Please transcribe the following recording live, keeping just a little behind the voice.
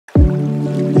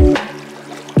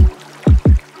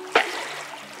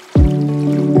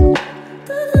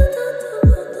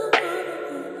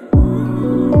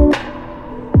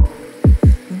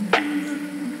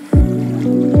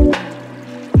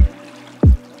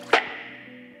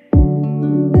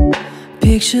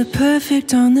Picture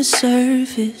perfect on the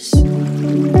surface.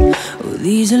 Oh,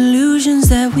 these illusions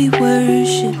that we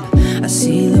worship. I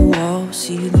see the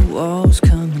walls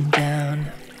coming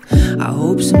down. I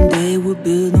hope someday we'll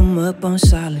build them up on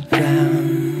solid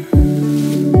ground.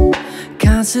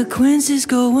 Consequences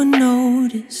go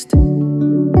unnoticed,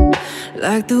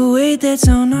 like the weight that's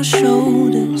on our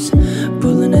shoulders,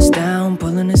 pulling us down,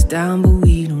 but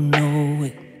we don't know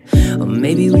it. Or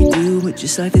maybe we do, but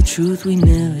just like the truth, we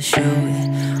never show it.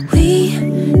 We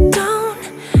don't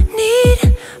need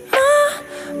more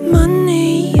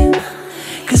money,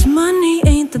 'cause money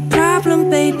ain't the problem,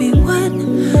 baby. What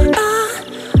are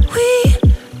we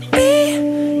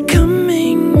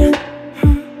becoming?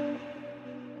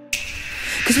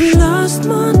 'Cause we lost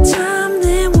more time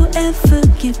than we'll ever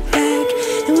get back,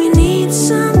 and we need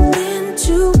something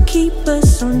to keep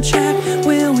us on track.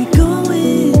 Where are we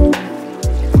going?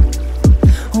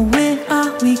 Or where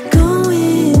are we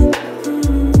going?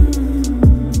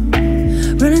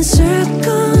 Running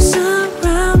circles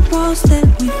around walls that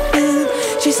we built,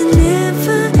 chasing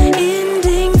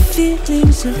never-ending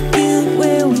feelings of guilt.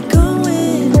 Where are we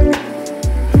going?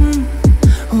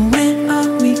 Or where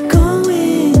are we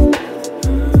going?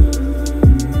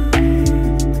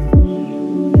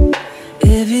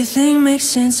 Everything makes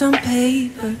sense on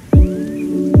paper.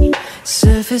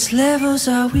 Surface levels,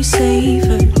 are we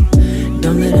safer?